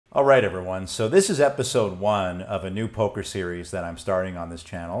All right, everyone. So this is episode 1 of a new poker series that I'm starting on this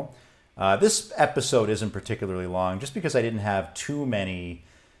channel. This episode isn't particularly long just because I didn't have too many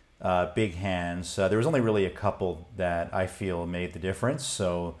big hands. There was only really a couple that I feel made the difference.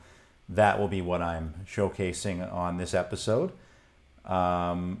 So that will be what I'm showcasing on this episode.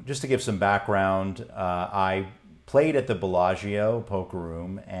 Just to give some background, I played at the Bellagio poker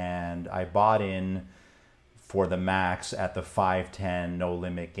room and I bought in for the max at the 5-10 no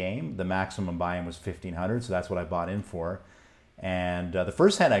limit game. The maximum buy-in was $1,500, so that's what I bought in for. And the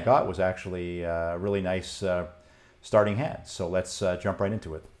first hand I got was actually a really nice starting hand. So let's jump right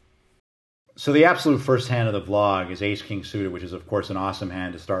into it. So the absolute first hand of the vlog is Ace-King suited, which is of course an awesome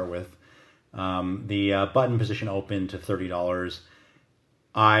hand to start with. The button position opened to $30.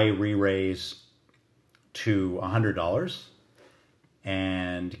 I re-raise to $100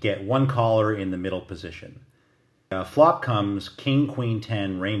 and get one caller in the middle position. Flop comes King, Queen,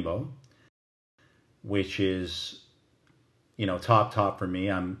 10, Rainbow, which is, top for me.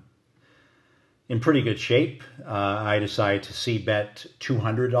 I'm in pretty good shape. I decide to c-bet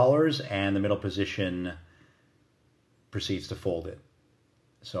 $200 and the middle position proceeds to fold it.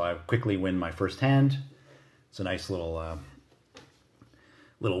 So I quickly win my first hand. It's a nice little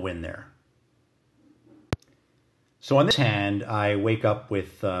win there. So on this hand, I wake up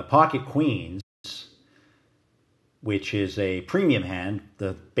with pocket queens, which is a premium hand,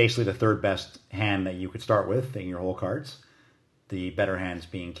 basically the third best hand that you could start with in your whole cards. The better hands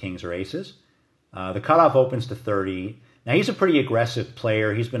being kings or aces. The cutoff opens to 30. Now he's a pretty aggressive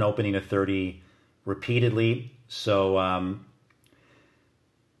player. He's been opening to 30 repeatedly. So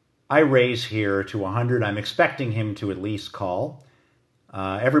I raise here to 100. I'm expecting him to at least call.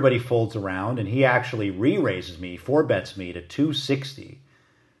 Everybody folds around, and he actually re-raises me, 4-bets me to 260.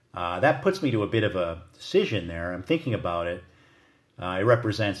 That puts me to a bit of a decision there. I'm thinking about it. It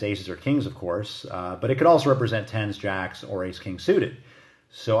represents aces or kings, of course, but it could also represent 10s, jacks, or ace-king suited.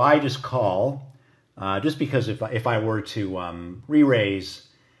 So I just call, just because if I were to re-raise,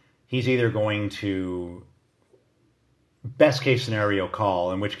 he's either going to, best case scenario,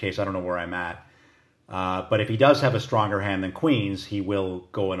 call, in which case I don't know where I'm at. But if he does have a stronger hand than queens, he will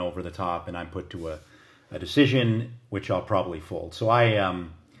go in over the top, and I'm put to a decision, which I'll probably fold. So I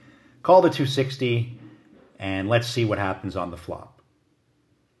call the 260, and let's see what happens on the flop.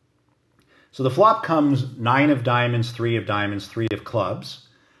 So the flop comes 9 of diamonds, 3 of diamonds, 3 of clubs.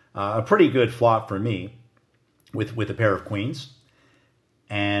 A pretty good flop for me with a pair of queens.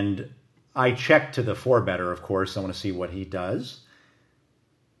 And I check to the 4-better, of course. I want to see what he does.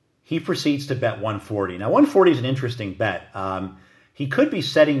 He proceeds to bet 140. Now, 140 is an interesting bet. He could be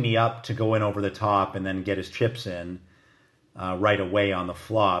setting me up to go in over the top and then get his chips in right away on the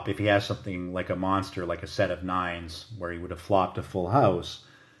flop. If he has something like a monster, like a set of 9s, where he would have flopped a full house,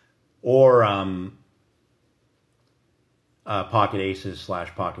 or pocket aces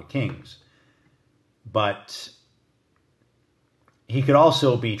 / pocket kings. But he could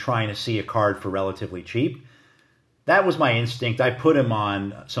also be trying to see a card for relatively cheap. That was my instinct. I put him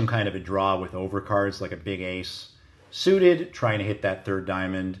on some kind of a draw with overcards, like a big ace suited, trying to hit that third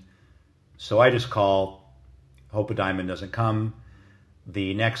diamond. So I just call, hope a diamond doesn't come.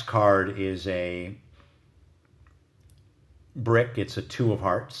 The next card is a brick. It's a 2 of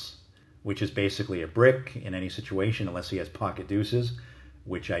hearts, which is basically a brick in any situation, unless he has pocket deuces,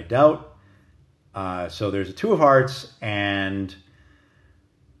 which I doubt. So there's a 2 of hearts, and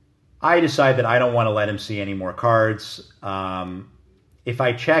I decide that I don't want to let him see any more cards. If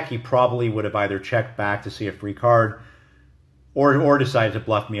I check, he probably would have either checked back to see a free card or decided to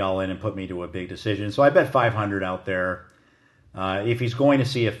bluff me all in and put me to a big decision. So I bet 500 out there. If he's going to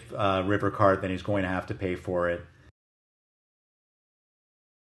see a river card, then he's going to have to pay for it.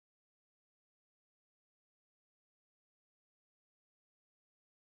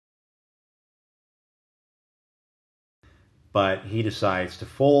 But he decides to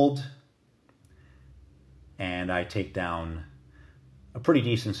fold, and I take down a pretty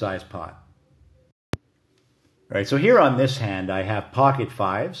decent sized pot. All right, so here on this hand, I have pocket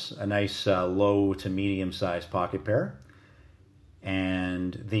 5s, a nice low to medium sized pocket pair.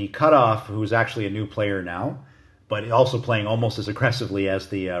 And the cutoff, who's actually a new player now, but also playing almost as aggressively as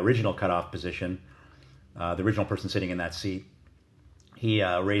the original cutoff position, the original person sitting in that seat, he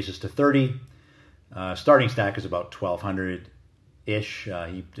raises to 30. Starting stack is about 1,200-ish.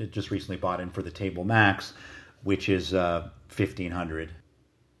 He just recently bought in for the table max, which is 1,500.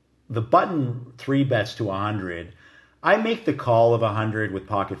 The button 3-bets to 100. I make the call of 100 with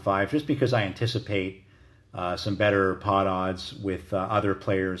pocket 5 just because I anticipate some better pot odds with other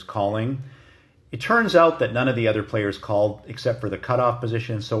players calling. It turns out that none of the other players called except for the cutoff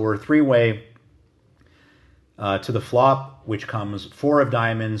position, so we're three-way to the flop, which comes 4 of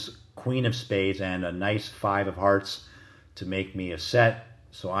diamonds, queen of spades, and a nice 5 of hearts to make me a set.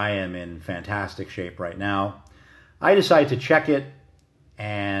 So I am in fantastic shape right now. I decide to check it,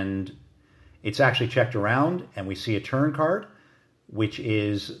 and it's actually checked around, and we see a turn card, which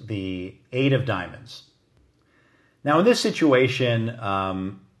is the 8 of diamonds. Now in this situation,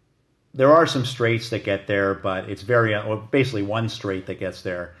 there are some straights that get there, but it's basically one straight that gets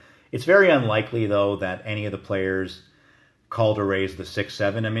there. It's very unlikely, though, that any of the players call to raise the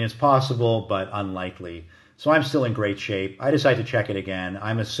 6-7. I mean, it's possible, but unlikely. So I'm still in great shape. I decide to check it again.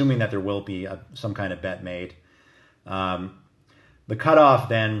 I'm assuming that there will be some kind of bet made. The cutoff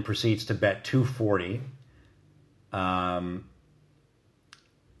then proceeds to bet 240. Button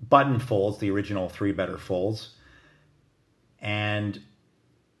folds, the original 3-better folds. And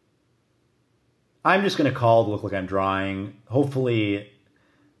I'm just going to call to look like I'm drawing. Hopefully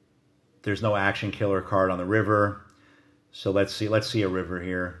there's no action killer card on the river. So let's see a river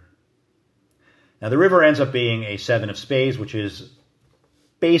here. Now the river ends up being a 7 of spades, which is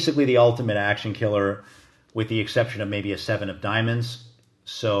basically the ultimate action killer with the exception of maybe a 7 of diamonds.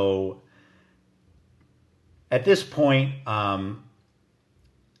 So at this point,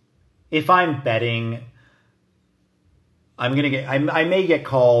 if I'm betting, I may get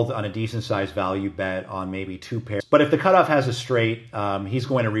called on a decent sized value bet on maybe 2 pairs. But if the cutoff has a straight, he's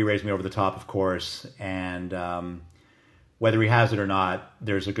going to re-raise me over the top, of course. And whether he has it or not,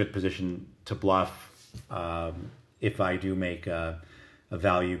 there's a good position to bluff if I do make a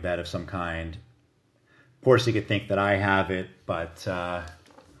value bet of some kind. Of course, he could think that I have it, but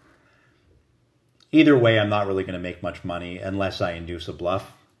either way, I'm not really going to make much money unless I induce a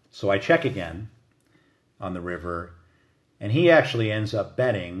bluff. So I check again on the river. And he actually ends up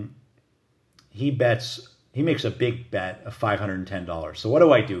betting. He makes a big bet of $510. So what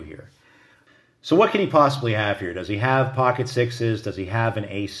do I do here? So what can he possibly have here? Does he have pocket sixes? Does he have an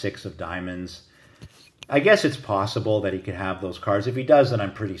ace-6 of diamonds? I guess it's possible that he could have those cards. If he does, then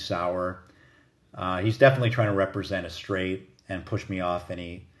I'm pretty sour. He's definitely trying to represent a straight and push me off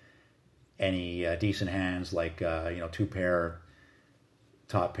any decent hands like 2-pair,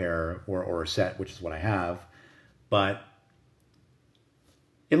 top pair, or a set, which is what I have. But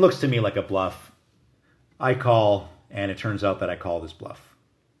it looks to me like a bluff. I call, and it turns out that I call this bluff.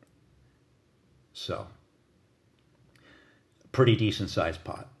 So, pretty decent sized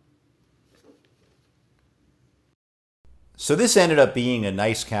pot. So this ended up being a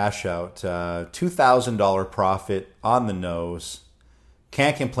nice cash out. $2,000 profit on the nose.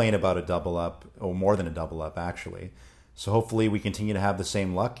 Can't complain about a double up, or more than a double up, actually. So hopefully we continue to have the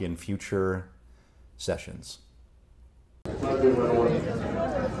same luck in future sessions. Got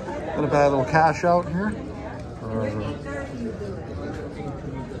a bad little cash out here for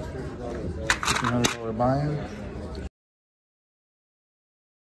 $1,500 buy-in.